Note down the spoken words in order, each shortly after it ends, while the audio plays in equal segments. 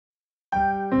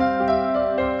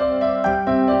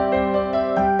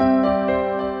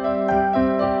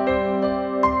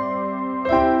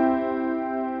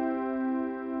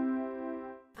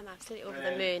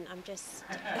amazing.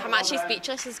 I'm actually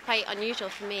speechless. It's quite unusual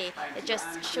for me. It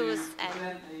just shows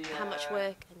how much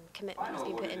work and commitment has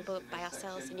been put in both by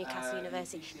ourselves and Newcastle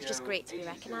University. It's just great to be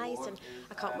recognised, and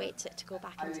I can't wait to go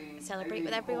back and celebrate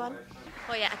with everyone.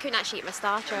 Oh yeah, I couldn't actually eat my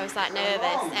starter, I was that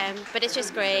nervous, but it's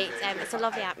just great. It's a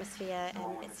lovely atmosphere,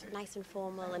 it's nice and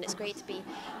formal, and it's great to be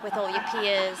with all your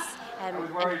peers, and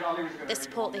the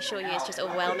support they show you is just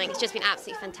overwhelming. It's just been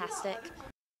absolutely fantastic.